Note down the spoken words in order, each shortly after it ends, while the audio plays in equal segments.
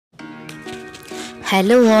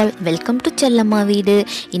Hello all, welcome to செல்லம்மா வீடு.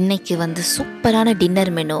 இன்றைக்கி வந்து சூப்பரான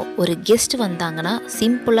டின்னர் மெனு. ஒரு கெஸ்ட் வந்தாங்கன்னா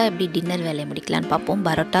சிம்பிளாக எப்படி டின்னர் வேலையை முடிக்கலான்னு பார்ப்போம்.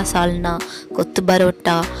 பரோட்டா சால்னா, கொத்து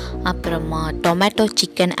பரோட்டா, அப்புறமா tomato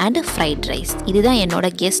chicken and fried rice. இதுதான்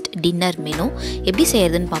என்னோடய கெஸ்ட் டின்னர் மெனு. எப்படி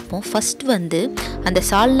செய்கிறதுன்னு பார்ப்போம். ஃபஸ்ட் வந்து அந்த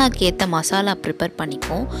சால்னாக்கு ஏற்ற மசாலா ப்ரிப்பேர்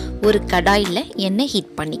பண்ணிப்போம். ஒரு கடாயில் எண்ணெய்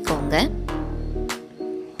ஹீட் பண்ணிக்கோங்க.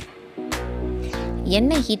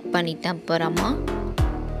 எண்ணெய் ஹீட் பண்ணிட்ட அப்புறமா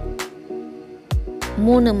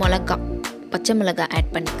 3 மிளகா, பச்சை மிளகாய்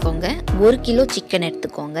ஆட் பண்ணிக்கோங்க. 1 கிலோ சிக்கன்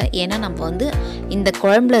எடுத்துக்கோங்க. ஏன்னா நம்ம வந்து இந்த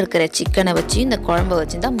குழம்புல இருக்கிற சிக்கனை வச்சு இந்த குழம்பை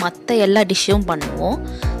வச்சு தான் மற்ற எல்லா டிஷ்ஷும் பண்ணுவோம்.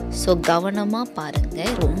 ஸோ கவனமாக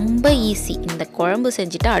பாருங்கள். ரொம்ப ஈஸி. இந்த குழம்பு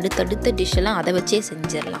செஞ்சுட்டா அடுத்தடுத்த டிஷ்ஷெல்லாம் அதை வச்சே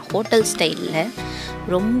செஞ்சிடலாம். ஹோட்டல் ஸ்டைலில்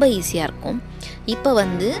ரொம்ப ஈஸியாக இருக்கும். இப்போ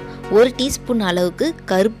வந்து 1 டீஸ்பூன் அளவுக்கு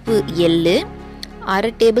கருப்பு எள்ளு,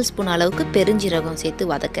 1/2 டேபிள் ஸ்பூன் அளவுக்கு பெருஞ்சீரகம்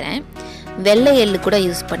சேர்த்து வதக்குறேன். வெள்ளை எள்ளு கூட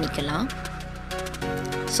யூஸ் பண்ணிக்கலாம்.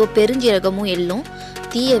 ஸோ பெருஞ்சீரகமும் எள்ளும்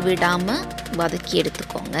தீயை விடாமல் வதக்கி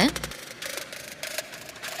எடுத்துக்கோங்க.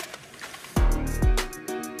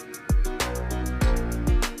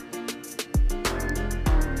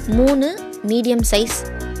 மூணு மீடியம் சைஸ்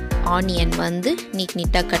ஆனியன் வந்து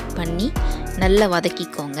நீட்டாக கட் பண்ணி நல்லா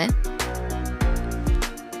வதக்கிக்கோங்க.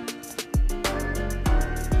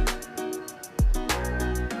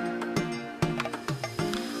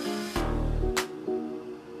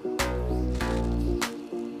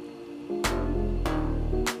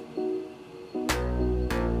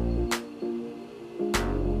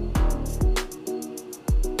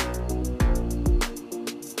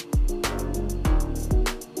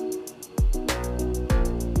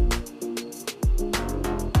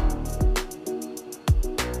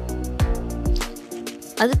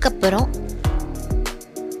 அதுக்கப்புறம்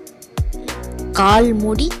 1/4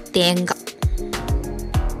 மூடி தேங்காய்,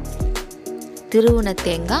 திருவுன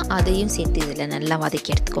தேங்காய், அதையும் சேர்த்து இதில் நல்லா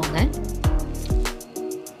வதக்கி எடுத்துக்கோங்க.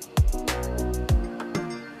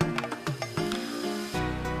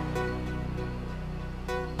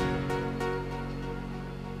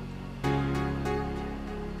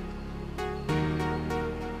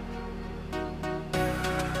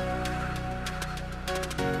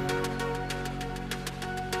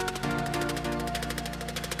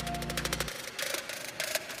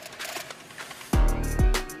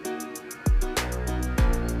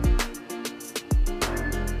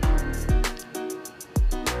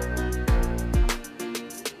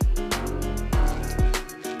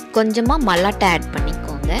 கொஞ்சமாக மல்லாட்டை ஆட்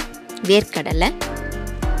பண்ணிக்கோங்க, வேர்க்கடலை,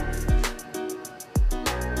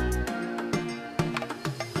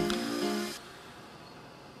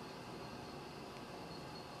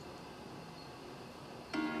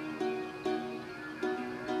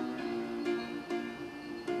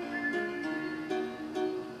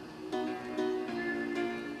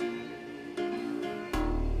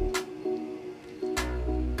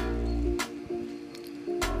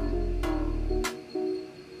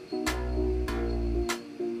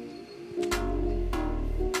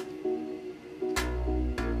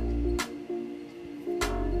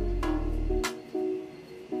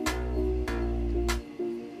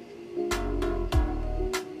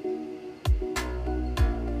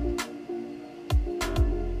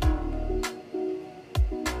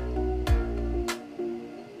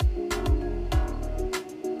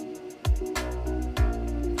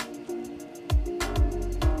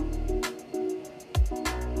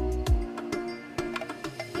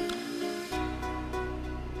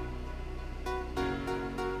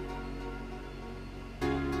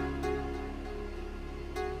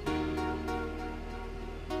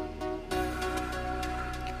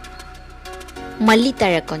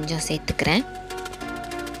 மல்லித்தழை கொஞ்சம் சேர்த்துக்கிறேன்.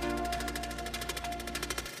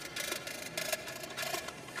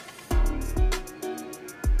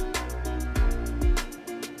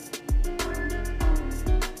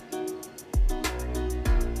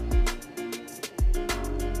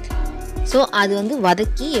 ஸோ அது வந்து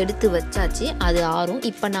வதக்கி எடுத்து வச்சாச்சு, அது ஆறும்.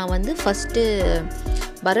 இப்போ நான் வந்து ஃபஸ்ட்டு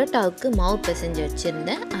பரோட்டாவுக்கு மாவு பிசைஞ்சு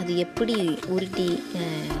வச்சுருந்தேன். அது எப்படி உருட்டி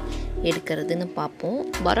எடுக்கிறதுன்னு பார்ப்போம்.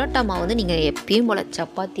 பரோட்டா மாவு வந்து நீங்கள் எப்பயும் போல்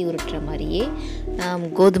சப்பாத்தி உருட்டுற மாதிரியே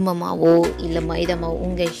கோதுமை மாவோ இல்லை மைதா மாவோ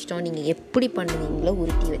உங்கள் இஷ்டம், நீங்கள் எப்படி பண்ணுவீங்களோ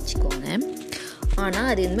உருட்டி வச்சுக்கோங்க. ஆனால்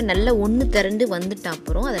அது இனிமேல் நல்லா ஒன்று திரண்டு வந்துட்ட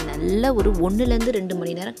அப்புறம் அதை நல்லா ஒரு 1லேருந்து 2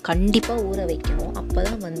 மணி நேரம் கண்டிப்பாக ஊற வைக்கணும். அப்போ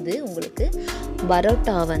தான் வந்து உங்களுக்கு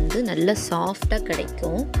பரோட்டா வந்து நல்லா சாஃப்டாக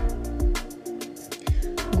கிடைக்கும்.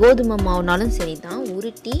 கோதுமை மாவுனாலும் சரி தான்,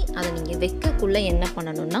 உருட்டி அதை நீங்கள் வைக்கக்குள்ளே என்ன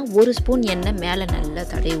பண்ணணும்னா 1 ஸ்பூன் எண்ணெய் மேலே நல்லா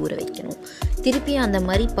தடவி ஊற வைக்கணும். திருப்பி அந்த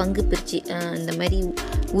மாதிரி பங்கு பிரித்து இந்த மாதிரி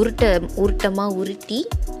உருட்டமாக உருட்டி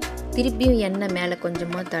திருப்பியும் எண்ணெய் மேலே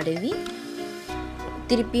கொஞ்சமாக தடவி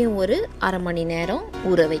திருப்பியும் ஒரு அரை மணி நேரம்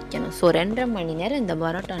ஊற வைக்கணும். ஸோ 2.5 மணி நேரம் இந்த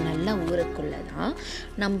பரோட்டா நல்லா ஊறக்குள்ளே தான்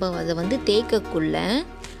நம்ம அதை வந்து தேய்க்கக்குள்ளே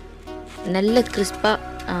நல்ல கிறிஸ்பாக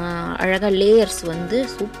அழகாக லேயர்ஸ் வந்து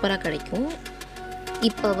சூப்பராக கிடைக்கும்.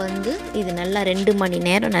 இப்போ வந்து இது நல்லா 2 மணி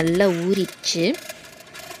நேரம் நல்லா ஊறிச்சு.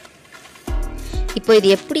 இப்போ இது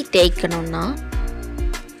எப்படி தேய்க்கணும்னா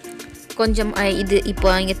கொஞ்சம் இது இப்போ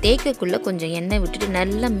இங்கே தேய்க்கக்குள்ளே கொஞ்சம் எண்ணெய் விட்டுட்டு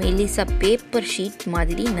நல்லா மெலிசாக பேப்பர் ஷீட்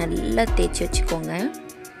மாதிரி நல்லா தேய்ச்சி வச்சுக்கோங்க.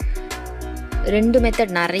 2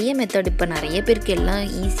 மெத்தட், நிறைய மெத்தட் இப்போ நிறைய பேருக்கு எல்லாம்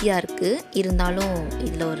ஈஸியாக இருக்குது. இருந்தாலும்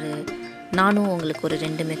இதில் நானும் உங்களுக்கு ஒரு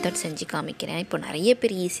 2 மெத்தட் செஞ்சு காமிக்கிறேன். இப்போ நிறைய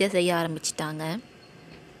பேர் ஈஸியாக செய்ய ஆரம்பிச்சிட்டாங்க.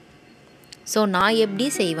 ஸோ நான் எப்படி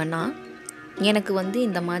செய்வேன்னா, எனக்கு வந்து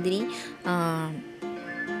இந்த மாதிரி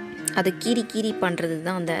அதை கீரி பண்ணுறது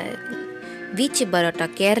தான் அந்த வீச்சு பரோட்டா,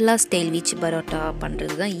 கேரளா ஸ்டைல் வீச்சு பரோட்டா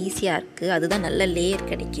பண்ணுறது தான் ஈஸியாக இருக்குது. அதுதான் நல்ல லேயர்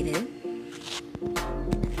கிடைக்கிது.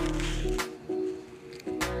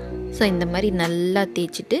 ஸோ இந்த மாதிரி நல்லா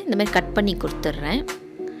தேய்ச்சிட்டு இந்த மாதிரி கட் பண்ணி கொடுத்துட்றேன்.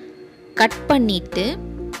 கட் பண்ணிவிட்டு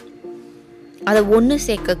அதை ஒன்று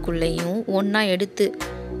சேர்க்கக்குள்ளேயும் ஒன்றா எடுத்து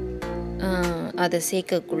அதை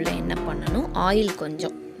சேர்க்கக்குள்ளே என்ன பண்ணணும், ஆயில்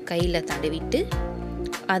கொஞ்சம் கையில் தடவிட்டு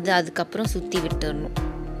அதுக்கப்புறம் சுற்றி விட்டுடணும்.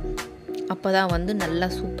 அப்போ தான் வந்து நல்லா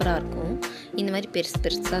சூப்பராக இருக்கும். இந்த மாதிரி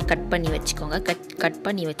பெருசாக கட் பண்ணி வச்சுக்கோங்க. கட்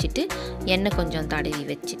பண்ணி வச்சுட்டு எண்ணெய் கொஞ்சம் தடவி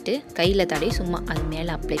வச்சுட்டு கையில் தடவி சும்மா அது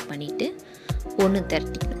மேலே அப்ளை பண்ணிவிட்டு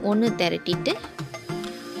ஒன்று திரட்டிட்டு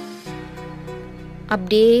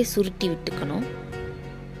அப்படியே சுருட்டி விட்டுக்கணும்.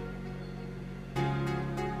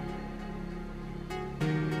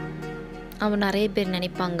 அவன் நிறைய பேர்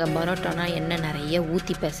நினைப்பாங்க பரோட்டானா எண்ணெய் நிறைய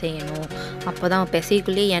ஊற்றி பிசையணும், அப்போ தான்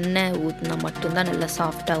பிசைக்குள்ளேயே எண்ணெய் ஊற்றினா மட்டும்தான் நல்லா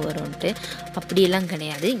சாஃப்டாக வரும்ன்ட்டு. அப்படியெல்லாம்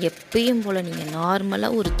கிடையாது. எப்பயும் போல் நீங்கள்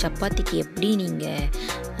நார்மலாக ஒரு சப்பாத்திக்கு எப்படி நீங்கள்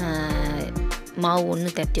மாவு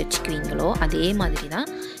ஒன்று தட்டி வச்சுக்குவீங்களோ அதே மாதிரி தான்.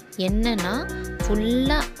 என்னென்னா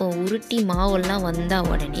ஃபுல்லாக உருட்டி மாவெல்லாம் வந்தால்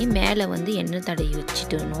உடனே மேலே வந்து எண்ணெய் தடவி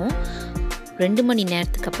வச்சுட்டணும். 2 மணி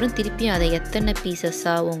நேரத்துக்கு அப்புறம் திருப்பி அதை எத்தனை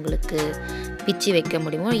பீசஸாக உங்களுக்கு பிச்சு வைக்க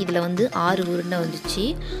முடியுமோ, இதில் வந்து 6 உருண்டை வந்துச்சு.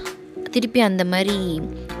 திருப்பி அந்த மாதிரி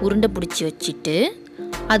உருண்டை பிடிச்சி வச்சுட்டு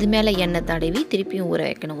அது மேலே எண்ணெய் தடவி திருப்பியும் ஊற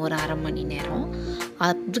வைக்கணும் ஒரு அரை மணி நேரம்.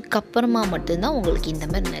 அதுக்கப்புறமா மட்டும்தான் உங்களுக்கு இந்த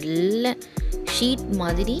மாதிரி நல்ல ஷீட்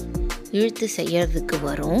மாதிரி இழுத்து செய்யறதுக்கு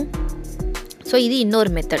வரும். ஸோ இது இன்னொரு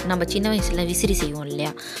மெத்தட். நம்ம சின்ன வயசுல விசிறி செய்வோம்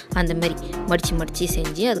இல்லையா, அந்த மாதிரி மடித்து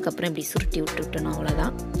செஞ்சு அதுக்கப்புறம் இப்படி சுருட்டி விட்டுட்டோம்,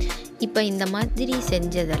 அவ்வளோதான். இப்போ இந்த மாதிரி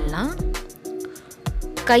செஞ்சதெல்லாம்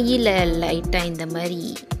கையில் லைட்டாக இந்த மாதிரி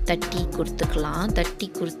தட்டி கொடுத்துக்கலாம். தட்டி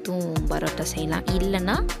கொடுத்தும் பரோட்டா செய்யலாம்,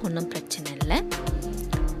 இல்லைன்னா ஒன்றும் பிரச்சனை இல்லை.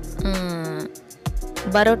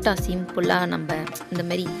 பரோட்டா சிம்பிளாக நம்ம இந்த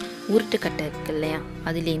மாதிரி உருட்டுக்கட்டை இருக்கு இல்லையா,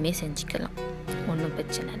 அதுலேயுமே செஞ்சுக்கலாம், ஒன்றும்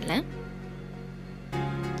பிரச்சனை இல்லை.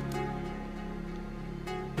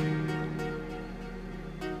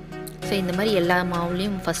 ஸோ இந்த மாதிரி எல்லா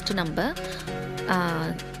மாவுலேயும் ஃபஸ்ட்டு நம்ம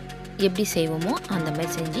எப்படி செய்வோமோ அந்த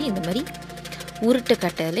மாதிரி செஞ்சு இந்த மாதிரி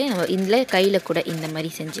உருட்டுக்கட்டையிலே நம்ம இதில் கையில் கூட இந்த மாதிரி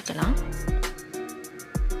செஞ்சுக்கலாம்.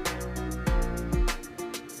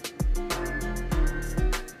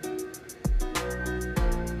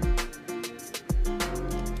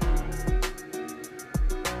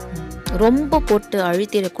 ரொம்ப போட்டு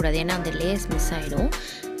அழுத்திடக்கூடாது, ஏன்னா அந்த லேஸ் மிஸ் ஆகிடும்.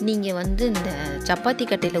 நீங்கள் வந்து இந்த சப்பாத்தி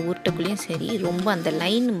கட்டையில் உருட்டக்குள்ளேயும் சரி, ரொம்ப அந்த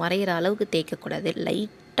லைன் மறைகிற அளவுக்கு தேய்க்கக்கூடாது,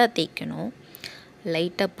 லைட்டாக தேய்க்கணும்.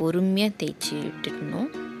 லைட்டாக பொறுமையாக தேய்ச்சி விட்டுக்கணும்.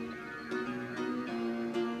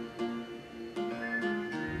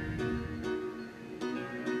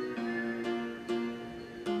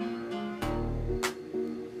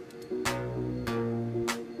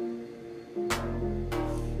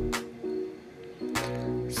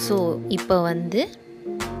 ஸோ இப்போ வந்து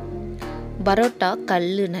பரோட்டா கல்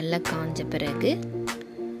நல்லா காஞ்ச பிறகு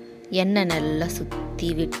எண்ணெய் நல்லா சுற்றி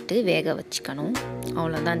விட்டு வேக வச்சுக்கணும்.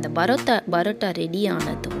 அவ்வளோதான். இந்த பரோட்டா ரெடி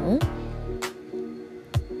ஆனதும்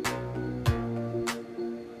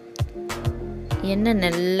எண்ணெய்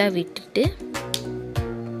நல்லா விட்டுட்டு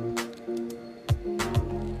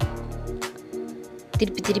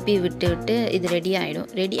திருப்பி விட்டு இது ரெடி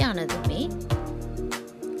ஆகிடும். ரெடி ஆனதுமே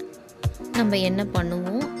நம்ம என்ன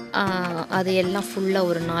பண்ணுவோம், அதையெல்லாம் ஃபுல்லாக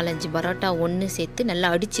ஒரு 4-5 பரோட்டா ஒன்று சேர்த்து நல்லா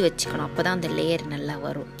அடித்து வச்சுக்கணும். அப்போ தான் அந்த லேயர் நல்லா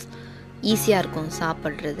வரும், ஈஸியாக இருக்கும்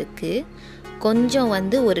சாப்பிட்றதுக்கு. கொஞ்சம்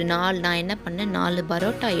வந்து ஒரு நான் என்ன பண்ணேன், 4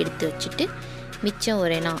 பரோட்டா எடுத்து வச்சுட்டு மிச்சம்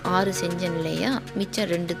நான் 6 செஞ்சேன் இல்லையா,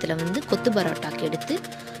 மிச்சம் 2த்தில் வந்து கொத்து பரோட்டாக்கு எடுத்து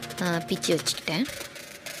பிச்சு வச்சுக்கிட்டேன்.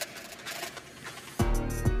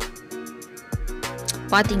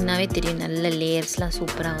 பார்த்திங்கனாவே தெரியும், நல்ல லேயர்ஸ்லாம்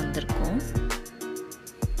சூப்பராக வந்திருக்கும்.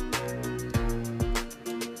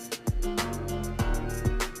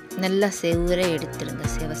 நல்லா செவ்வரை எடுத்துருங்க,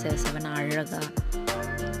 செவன அழகாக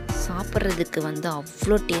சாப்பிட்றதுக்கு வந்து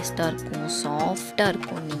அவ்வளோ டேஸ்ட்டாக இருக்கும், சாஃப்டாக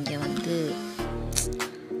இருக்கும். நீங்கள் வந்து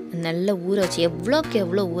நல்லா ஊற வச்சு எவ்வளோக்கு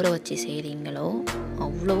எவ்வளோ ஊற வச்சு செய்கிறீங்களோ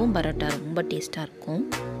அவ்வளோவும் பரோட்டா ரொம்ப டேஸ்ட்டாக இருக்கும்.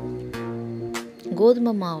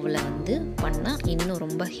 கோதுமை மாவில் வந்து பண்ணால் இன்னும்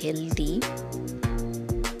ரொம்ப ஹெல்தி.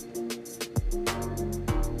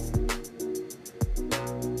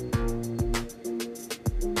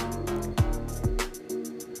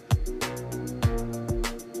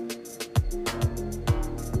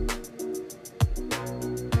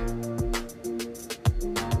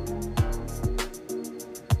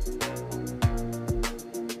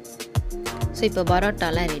 ஸோ இப்போ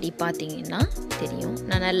பரோட்டாலாம் ரெடி பார்த்தீங்கன்னா தெரியும்.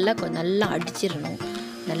 நான் நல்லா அடிச்சிடணும்.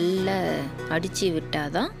 நல்லா அடித்து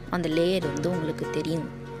விட்டால் தான் அந்த லேயர் வந்து உங்களுக்கு தெரியும்.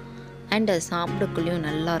 அண்ட் அது சாப்பிடக்குள்ளேயும்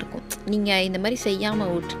நல்லாயிருக்கும். நீங்கள் இந்த மாதிரி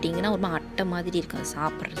செய்யாமல் விட்டுட்டிங்கன்னா ஒரு அட்டை மாதிரி இருக்கும்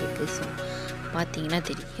சாப்பிட்றதுக்கு. ஸோ பார்த்தீங்கன்னா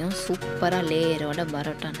தெரியும், சூப்பராக லேயரோட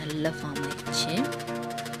பரோட்டா நல்லா ஃபார்ம் ஆயிடுச்சு.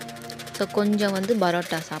 ஸோ கொஞ்சம் வந்து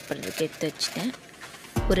பரோட்டா சாப்பிட்றதுக்கு எடுத்து வச்சுட்டேன்.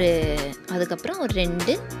 அதுக்கப்புறம் ஒரு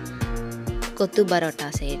 2 கொத்து பரோட்டா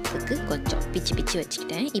செய்கிறதுக்கு கொஞ்சம் பிச்சு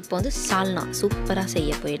வச்சுக்கிட்டேன். இப்போ வந்து சால்னா சூப்பராக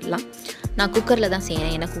செய்ய போயிடலாம். நான் குக்கரில் தான்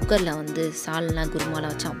செய்கிறேன். ஏன்னா குக்கரில் வந்து சால்னா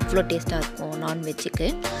குருமாலாம் வச்சா அவ்வளோ டேஸ்ட்டாக இருக்கும் நான்வெஜ்ஜுக்கு.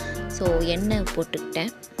 ஸோ எண்ணெய்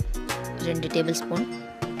போட்டுக்கிட்டேன் 2 டேபிள் ஸ்பூன்.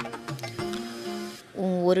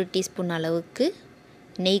 1 டீஸ்பூன் அளவுக்கு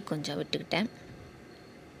நெய் கொஞ்சம் விட்டுக்கிட்டேன்.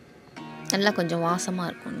 நல்லா கொஞ்சம் வாசமாக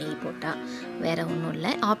இருக்கும் நெய் போட்டால். வேறு ஒன்றும்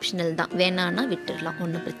இல்லை, ஆப்ஷனல் தான். வேணான்னா விட்டுடலாம்,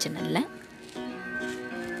 ஒன்றும் பிரச்சனை இல்லை.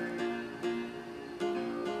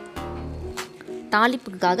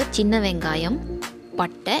 தாளிப்புக்காக சின்ன வெங்காயம்,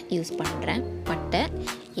 பட்டை யூஸ் பண்ணுறேன். பட்டை,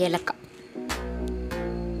 ஏலக்காய்.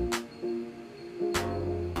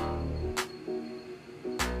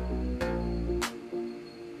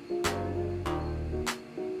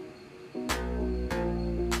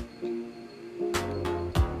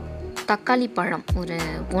 தக்காளி பழம் ஒரு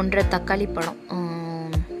 1.5 தக்காளி பழம்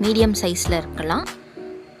மீடியம் சைஸில் இருக்கலாம்.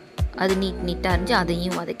 அது நீட்டாக இருந்துச்சு,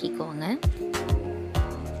 அதையும் வதக்கிக்குவாங்க.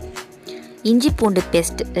 இஞ்சி பூண்டு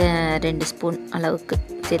பேஸ்ட் 2 ஸ்பூன் அளவுக்கு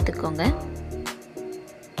சேர்த்துக்கோங்க.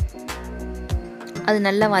 அது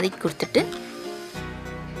நல்லா வதக்கி கொடுத்துட்டு,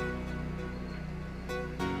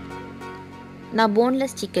 நான்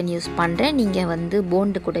போன்லெஸ் சிக்கன் யூஸ் பண்ணுறேன். நீங்கள் வந்து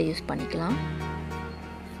போண்டு கூட யூஸ் பண்ணிக்கலாம்.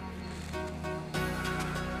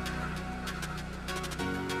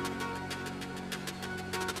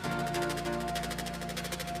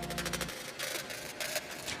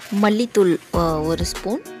 மல்லித்தூள் 1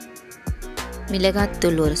 ஸ்பூன்,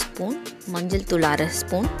 மிளகாத்தூள் 1 ஸ்பூன், மஞ்சள் தூள் 1/2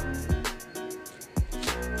 ஸ்பூன்,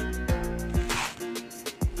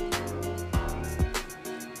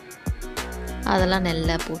 அதெல்லாம்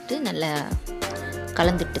நல்லா போட்டு நல்லா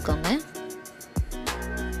கலந்துட்டுக்கோங்க.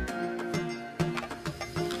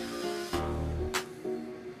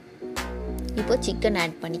 இப்போ சிக்கன்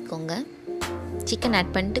ஆட் பண்ணிக்கோங்க. சிக்கன்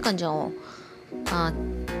ஆட் பண்ணிட்டு கொஞ்சம்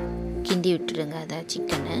கிண்டி விட்டுருங்க அதை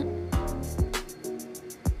சிக்கனை.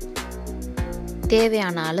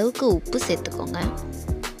 தேவையான அளவுக்கு உப்பு சேர்த்துக்கோங்க.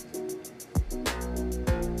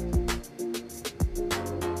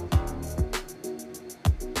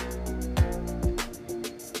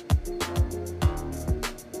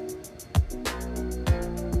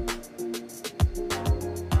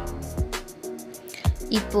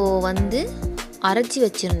 இப்போது வந்து அரைச்சி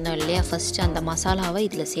வச்சுருந்தோம் இல்லையா, ஃபஸ்ட்டு அந்த மசாலாவை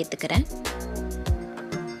இதில் சேர்த்துக்கிறேன்.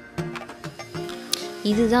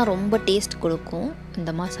 இதுதான் ரொம்ப டேஸ்ட் கொடுக்கும்.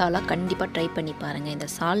 இந்த மசாலா கண்டிப்பாக ட்ரை பண்ணி பாருங்கள். இந்த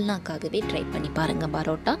சால்னாக்காகவே ட்ரை பண்ணி பாருங்கள்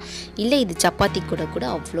பரோட்டா. இல்லை இது சப்பாத்தி கூட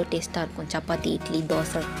அவ்வளோ டேஸ்ட்டாக இருக்கும். சப்பாத்தி, இட்லி,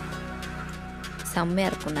 தோசை செம்மையாக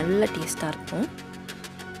இருக்கும், நல்ல டேஸ்ட்டாக இருக்கும்.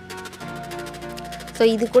 ஸோ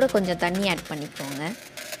இது கூட கொஞ்சம் தண்ணி ஆட் பண்ணிக்கோங்க.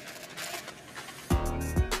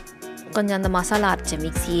 கொஞ்சம் அந்த மசாலா அரைச்ச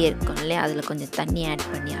மிக்ஸியே இருக்கும் இல்லையா, அதில் கொஞ்சம் தண்ணி ஆட்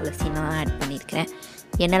பண்ணி அலசி நான் ஆட் பண்ணியிருக்கிறேன்.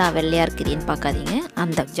 என்னடா வெள்ளையாக இருக்குதுன்னு பார்க்காதீங்க,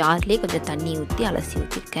 அந்த ஜார்லேயே கொஞ்சம் தண்ணி ஊற்றி அலசி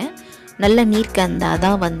ஊற்றிருக்கேன். நல்ல நீர் கந்தால்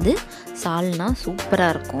தான் வந்து சால்னா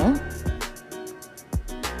சூப்பராக இருக்கும்.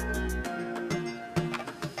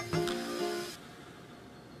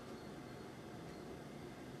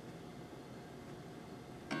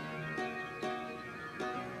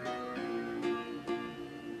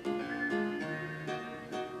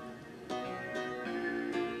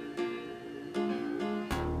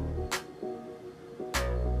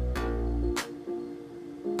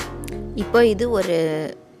 இப்போ இது ஒரு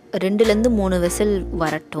 2லேருந்து 3 விசில்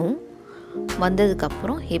வரட்டும்.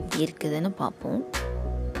 வந்ததுக்கப்புறம் எப்படி இருக்குதுன்னு பார்ப்போம்.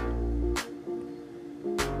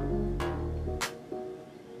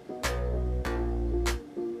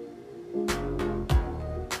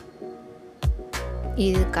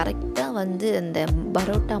 இது கரெக்டாக வந்து இந்த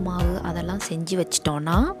பரோட்டா மாவு அதெல்லாம் செஞ்சு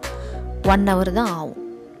வச்சிட்டோன்னா 1 hour தான் ஆகும்.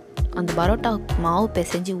 அந்த பரோட்டா மாவு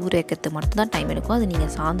பிசைஞ்சு ஊற வைக்கிறதுக்கு மட்டும்தான் டைம் எடுக்கும். அது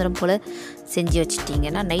நீங்கள் சாயந்தரம் போல் செஞ்சு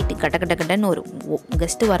வச்சுட்டிங்கன்னா நைட்டு கடன்னு ஒரு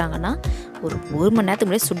கெஸ்ட்டு வராங்கன்னா ஒரு 1 மணி நேரத்துக்கு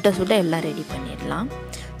முன்னாடி சுட சுட எல்லாம் ரெடி பண்ணிடலாம்.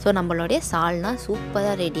 ஸோ நம்மளுடைய சால்னா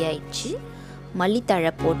சூப்பராக ரெடி ஆயிடுச்சு.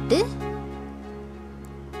 மல்லித்தழை போட்டு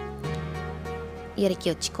இறக்கி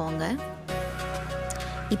வச்சுக்கோங்க.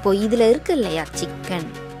 இப்போது இதில் இருக்குது இல்லையா சிக்கன்,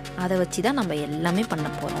 அதை வச்சு தான் நம்ம எல்லாமே பண்ண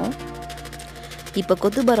போகிறோம். இப்போ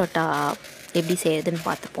கொத்து பரோட்டா எப்படி செய்யறதுன்னு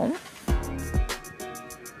பார்த்துப்போம்.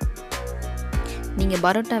 நீங்கள்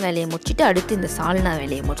பரோட்டா வேலையை முடிச்சுட்டு அடுத்து இந்த சால்னா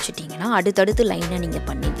வேலையை முடிச்சிட்டிங்கன்னா அடுத்தடுத்து லைனாக நீங்கள்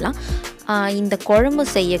பண்ணிடலாம். இந்த குழம்பு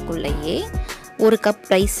செய்யக்குள்ளேயே 1 கப்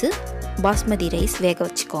ரைஸு பாஸ்மதி ரைஸ் வேக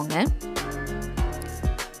வச்சுக்கோங்க.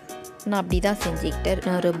 நான் அப்படி தான் செஞ்சுக்கிட்டேன்.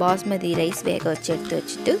 நான் ஒரு பாஸ்மதி ரைஸ் வேக வச்சு எடுத்து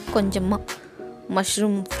வச்சுட்டு கொஞ்சமாக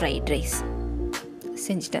மஷ்ரூம் ஃப்ரைட் ரைஸ்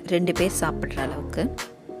செஞ்சுட்டேன், 2 பேர் சாப்பிட்ற அளவுக்கு.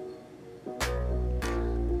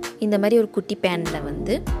 இந்த மாதிரி ஒரு குட்டி பேனில்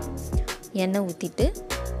வந்து எண்ணெய் ஊற்றிட்டு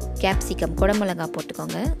கேப்சிகம் குடமிளகாய்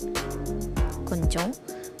போட்டுக்கோங்க. கொஞ்சம்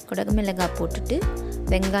குடமிளகாய் போட்டுட்டு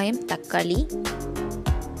வெங்காயம் தக்காளி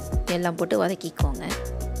எல்லாம் போட்டு வதக்கிக்கோங்க.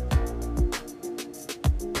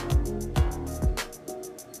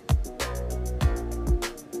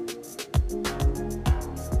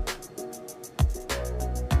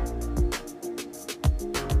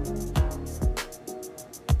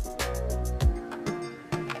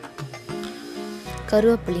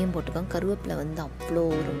 கருவேப்பிலையும் போட்டுக்கோங்க. கருவேப்பிலை வந்து அவ்வளோ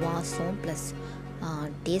ஒரு வாசம் ப்ளஸ்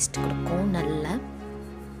டேஸ்ட் கொடுக்கும் நல்ல.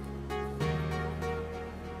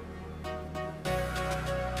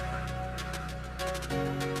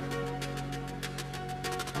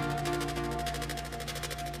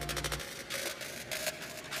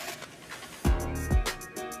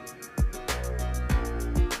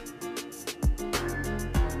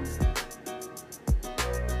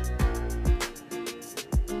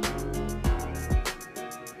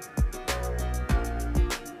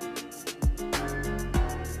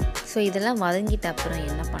 ஸோ இதெல்லாம் வதங்கிட்ட அப்புறம்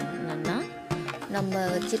என்ன பண்ணணும்னா நம்ம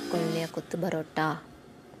வச்சுருக்கோம் இல்லையா கொத்து பரோட்டா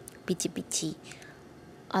பிச்சி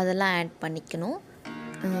அதெல்லாம் ஆட் பண்ணிக்கணும்.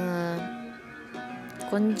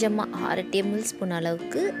 கொஞ்சமாக 1/2 டேபிள் ஸ்பூன்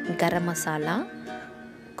அளவுக்கு கரம் மசாலா,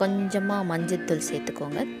 கொஞ்சமாக மஞ்சள்தூள்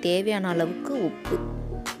சேர்த்துக்கோங்க. தேவையான அளவுக்கு உப்பு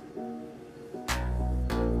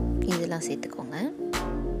இதெல்லாம் சேர்த்துக்கோங்க.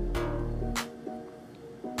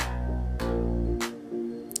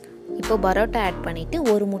 இப்போ பரோட்டா ஆட் பண்ணிவிட்டு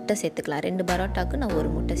 1 முட்டை சேர்த்துக்கலாம். 2 பரோட்டாவுக்கு நான் 1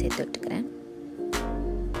 முட்டை சேர்த்து விட்டுக்கிறேன்.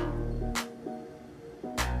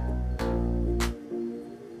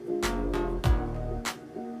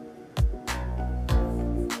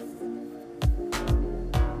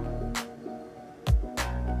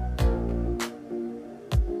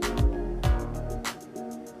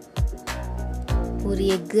 ஒரு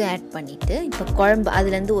எக்கு ஆட் பண்ணிவிட்டு இப்போ குழம்பு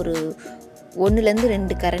அதுலேருந்து ஒரு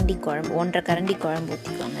 1-2 கரண்டி குழம்பு 1.5 கரண்டி குழம்பு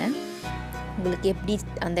ஊற்றிக்கோங்க. உங்களுக்கு எப்படி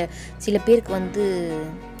அந்த சில பேருக்கு வந்து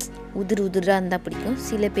உதிராக இருந்தால் பிடிக்கும்,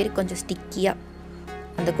 சில பேருக்கு கொஞ்சம் ஸ்டிக்கியாக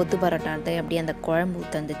அந்த கொத்து பரோட்டா அப்படி அந்த குழம்பு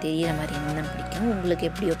ஊற்ற அந்த தெரியிற மாதிரி இருந்தால் பிடிக்கும். உங்களுக்கு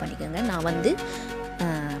எப்படியோ பண்ணிக்கோங்க. நான் வந்து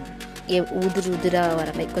உதிராக வர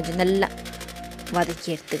மாதிரி கொஞ்சம் நல்லா வதக்கி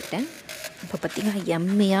எடுத்துக்கிட்டேன். இப்போ பார்த்திங்கன்னா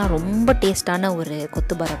எம்மையாக ரொம்ப டேஸ்டான ஒரு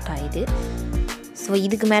கொத்து பரோட்டா இது. ஸோ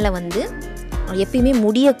இதுக்கு மேலே வந்து எப்பயுமே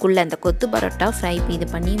முடியக்குள்ளே அந்த கொத்து பரோட்டா ஃப்ரை இது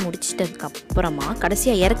பண்ணி முடிச்சிட்டதுக்கப்புறமா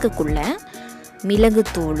கடைசியாக இறக்கக்குள்ளே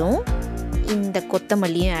மிளகுத்தூளும் இந்த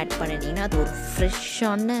கொத்தமல்லியும் ஆட் பண்ணினீங்கன்னா அது ஒரு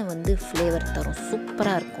ஃப்ரெஷ்ஷான வந்து ஃப்ளேவர் தரும்,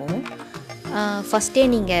 சூப்பராக இருக்கும். ஃபஸ்ட்டே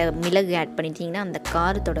நீங்கள் மிளகு ஆட் பண்ணிட்டீங்கன்னா அந்த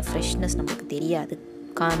காரத்தோட ஃப்ரெஷ்னஸ் நமக்கு தெரியாது,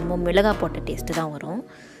 மிளகா போட்ட டேஸ்ட்டு தான் வரும்.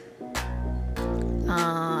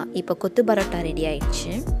 இப்போ கொத்து பரோட்டா ரெடி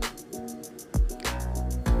ஆயிடுச்சு.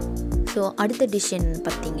 ஸோ அடுத்த டிஷ் என்னன்னு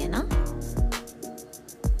பார்த்தீங்கன்னா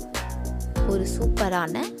ஒரு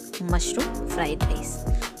சூப்பரான மஷ்ரூம் ஃப்ரைட் ரைஸ்.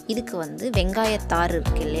 இதுக்கு வந்து வெங்காயத்தாறு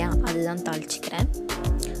இருக்குது இல்லையா, அதுதான் தாளிச்சிக்கிறேன்.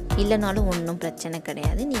 இல்லைனாலும் ஒன்றும் பிரச்சனை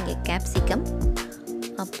கிடையாது. நீங்கள் கேப்சிகம்,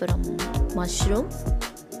 அப்புறம் மஷ்ரூம்,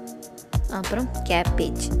 அப்புறம்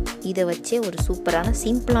கேபேஜ் இதை வச்சே ஒரு சூப்பரான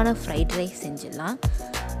சிம்பிளான ஃப்ரைட் ரைஸ் செஞ்சிடலாம்.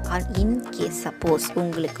 இன்கேஸ் சப்போஸ்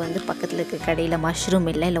உங்களுக்கு வந்து பக்கத்தில் இருக்க கடையில் மஷ்ரூம்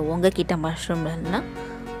இல்லை உங்ககிட்ட மஷ்ரூம் இல்லைன்னா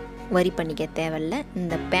வரி பண்ணிக்க தேவையில்ல.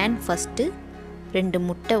 இந்த பேன் ஃபஸ்ட்டு 2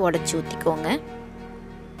 முட்டை உடச்சி ஊற்றிக்கோங்க.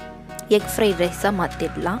 எக் ஃப்ரைட் ரைஸாக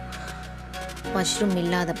மாற்றிடலாம் மஷ்ரூம்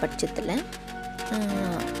இல்லாத பட்சத்தில்.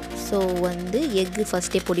 ஸோ வந்து எக்கு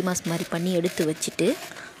ஃபஸ்ட்டே பொடி மாஸ் மாதிரி பண்ணி எடுத்து வச்சுட்டு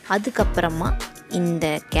அதுக்கப்புறமா இந்த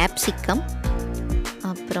கேப்சிகம்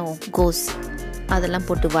அப்புறம் கோஸ் அதெல்லாம்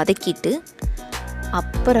போட்டு வதக்கிட்டு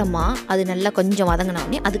அப்புறமா அது நல்லா கொஞ்சம்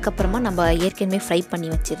வதங்கினோடனே அதுக்கப்புறமா நம்ம ஏற்கனவே ஃப்ரை பண்ணி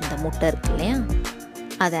வச்சுருந்த முட்டை இருக்கு இல்லையா,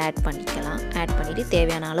 அதை ஆட் பண்ணிக்கலாம். ஆட் பண்ணிவிட்டு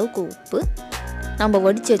தேவையான அளவுக்கு உப்பு, நம்ம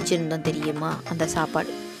வடித்து வச்சுருந்தோம் தெரியுமா அந்த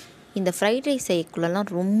சாப்பாடு, இந்த ஃப்ரைட் ரைஸ்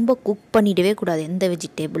செய்யக்குள்ளலாம் ரொம்ப குக் பண்ணிடவே கூடாது. எந்த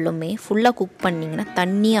வெஜிடேபிளுமே ஃபுல்லாக குக் பண்ணிங்கன்னா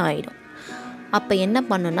தண்ணியாக ஆகிடும். அப்போ என்ன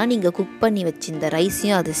பண்ணுன்னா, நீங்கள் குக் பண்ணி வச்சிருந்த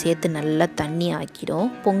ரைஸையும் அதை சேர்த்து நல்லா தண்ணி ஆக்கிடும்,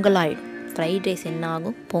 பொங்கலாகிடும். ஃப்ரைட் ரைஸ் என்ன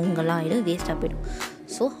ஆகும், பொங்கலாகிடும், வேஸ்ட்டாக போயிடும்.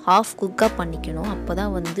 ஸோ ஹாஃப் குக்காக பண்ணிக்கணும். அப்போ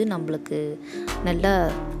தான் வந்து நம்மளுக்கு நல்லா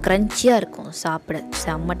க்ரன்ச்சியாக இருக்கும், சாப்பிட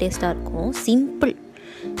செம்ம டேஸ்ட்டாக இருக்கும். சிம்பிள்.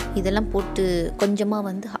 இதெல்லாம் போட்டு கொஞ்சமாக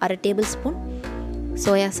வந்து 1/2 table spoon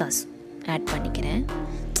soya sauce add பண்ணிக்கிறேன்.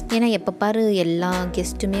 ஏன்னா எப்போ பாரு எல்லா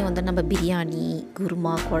கெஸ்ட்டுமே வந்து நம்ம பிரியாணி,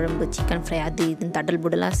 குருமா, குழம்பு, சிக்கன் ஃப்ரை அது இதுன்னு தடல்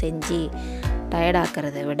புடலாக செஞ்சு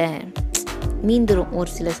டயர்டாக்கிறத விட மீந்துடும். ஒரு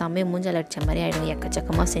சில சமயம் மூஞ்சல் அடித்த மாதிரி ஆகிடும்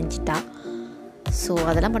எக்கச்சக்கமாக செஞ்சுட்டா. ஸோ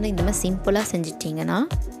அதெல்லாம் பண்ண இந்த மாதிரி சிம்பிளாக செஞ்சிட்டிங்கன்னா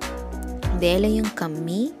வேலையும்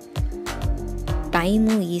கம்மி,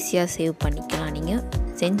 டைமும் ஈஸியாக சேவ் பண்ணிக்கலாம். நீங்கள்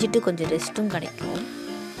செஞ்சுட்டு கொஞ்சம் ரெஸ்ட்டும் கிடைக்கும்.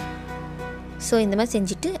 ஸோ இந்த மாதிரி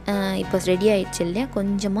செஞ்சுட்டு இப்போ ரெடி ஆகிடுச்சு இல்லையா,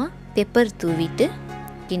 கொஞ்சமாக பெப்பர் தூவிட்டு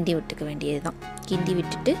கிண்டி விட்டுக்க வேண்டியது தான். கிண்டி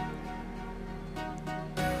விட்டுட்டு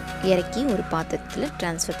இறக்கி ஒரு பாத்திரத்தில்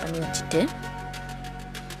ட்ரான்ஸ்ஃபர் பண்ணி வச்சுட்டு,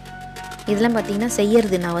 இதெல்லாம் பார்த்திங்கன்னா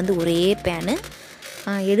செய்யறது நான் வந்து ஒரே பேனு,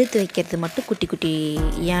 எடுத்து வைக்கிறது மட்டும் குட்டி குட்டி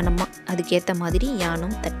யானமாக அதுக்கேற்ற மாதிரி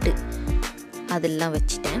யானம் தட்டு அதெல்லாம்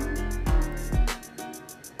வச்சுட்டேன்.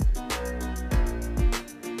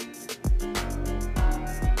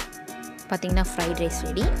 பார்த்திங்கன்னா ஃப்ரைட் ரைஸ்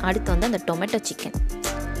ரெடி. அடுத்து வந்து அந்த டொமேட்டோ சிக்கன்.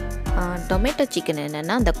 டொமேட்டோ சிக்கன்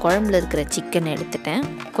என்னென்னா, அந்த குழம்புல இருக்கிற சிக்கனை எடுத்துட்டேன்,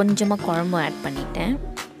 கொஞ்சமாக குழம்பு ஆட் பண்ணிட்டேன்.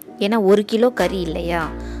 ஏன்னா 1 கிலோ கறி இல்லையா,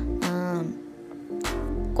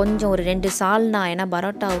 கொஞ்சம் ஒரு 2 சால்னா, ஏன்னா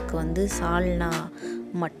பரோட்டாவுக்கு வந்து சால்னா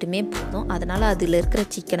மட்டுமே போதும். அதனால் அதில் இருக்கிற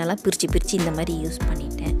சிக்கனெல்லாம் பிரித்து இந்த மாதிரி யூஸ்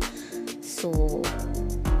பண்ணிட்டேன். ஸோ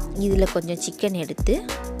இதில் கொஞ்சம் சிக்கன் எடுத்து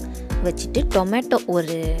வச்சுட்டு, டொமேட்டோ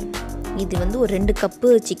இது வந்து ஒரு 2 கப்பு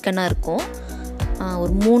சிக்கனாக இருக்கும்.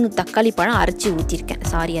 ஒரு 3 தக்காளி பழம் அரைச்சி ஊற்றிருக்கேன்.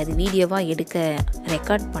 சாரி, அது வீடியோவாக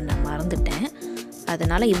ரெக்கார்ட் பண்ண மறந்துட்டேன்.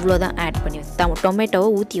 அதனால் இவ்வளோ தான் ஆட் பண்ணி டொமேட்டோவை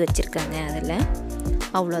ஊற்றி வச்சுருக்கேங்க. அதில்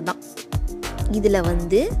அவ்வளோதான். இதில்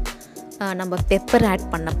வந்து நம்ம பெப்பர் ஆட்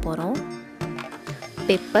பண்ண போகிறோம்.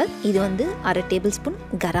 பெப்பர் இது வந்து 1/2 டேபிள் ஸ்பூன்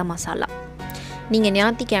கரம் மசாலா. நீங்கள்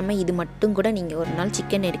ஞாயிற்றுக்கிழமை இது மட்டும் கூட நீங்கள் ஒரு நாள்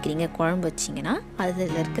சிக்கன் எடுக்கிறீங்க, குழம்பு வச்சிங்கன்னா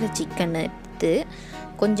அதில் இருக்கிற சிக்கனை எடுத்து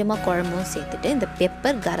கொஞ்சமாக குழம்பும் சேர்த்துட்டு இந்த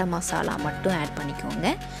பெப்பர் கரம் மசாலா மட்டும் ஆட் பண்ணிக்கோங்க.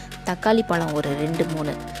 தக்காளி பழம் ஒரு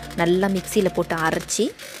 2-3 நல்லா மிக்சியில் போட்டு அரைச்சி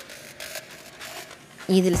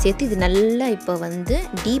இதில் சேர்த்து இது நல்லா இப்போ வந்து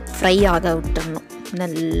டீப் ஃப்ரை ஆக விட்டுறணும்,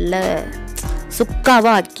 நல்ல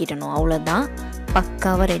சுக்காவாக ஆக்கிடணும். அவ்வளோதான்,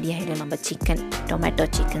 பக்காவாக ரெடி ஆகிடும் நம்ம சிக்கன். டொமேட்டோ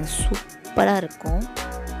சிக்கன் சூப்பராக இருக்கும்.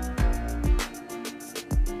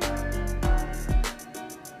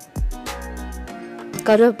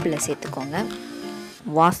 கருவேப்பிலை சேர்த்துக்கோங்க,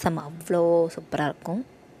 வாசம் அவ்வளோ சூப்பராக இருக்கும்.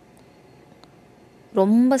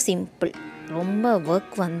 ரொம்ப சிம்பிள், ரொம்ப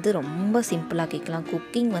ஒர்க் வந்து ரொம்ப சிம்பிளாக கேட்கலாம்.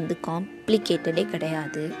 குக்கிங் வந்து காம்ப்ளிகேட்டடே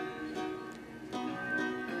கிடையாது.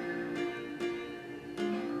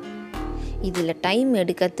 இதில் டைம்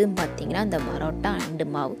எடுக்கிறதுன்னு பார்த்தீங்கன்னா இந்த பரோட்டா அண்டு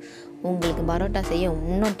மாவு. உங்களுக்கு பரோட்டா செய்ய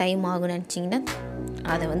இன்னும் டைம் ஆகும்னு நினச்சிங்கன்னா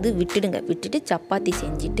அதை வந்து விட்டுட்டு சப்பாத்தி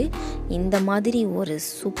செஞ்சுட்டு இந்த மாதிரி ஒரு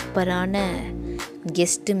சூப்பரான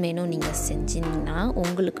கெஸ்ட்டு மெனு நீங்கள் செஞ்சிங்கன்னா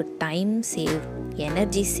உங்களுக்கு time save,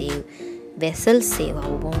 energy save, vessel save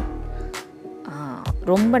ஆகும்.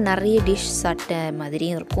 ரொம்ப நிறைய டிஷ் சாப்பிட்ட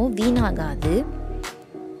மாதிரியும் இருக்கும், வீணாகாது.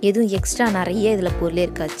 எதுவும் எக்ஸ்ட்ரா நிறைய இதில் பொருளே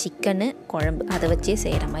இருக்காது. சிக்கனு, குழம்பு அதை வச்சே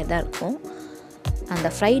செய்கிற மாதிரி தான் இருக்கும். அந்த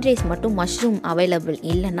ஃப்ரைட் ரைஸ் மட்டும் மஷ்ரூம் அவைலபிள்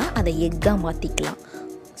இல்லைன்னா அதை எக்காக மாற்றிக்கலாம்.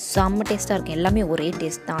 செம்ம டேஸ்ட்டாக இருக்கும். எல்லாமே ஒரே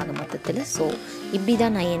டேஸ்ட் தான் ஆக மொத்தத்தில். ஸோ இப்படி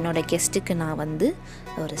தான் நான் என்னோடய கெஸ்ட்டுக்கு நான் வந்து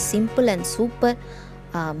ஒரு சிம்பிள் அண்ட் சூப்பர்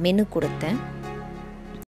மெனு கொடுத்தேன்.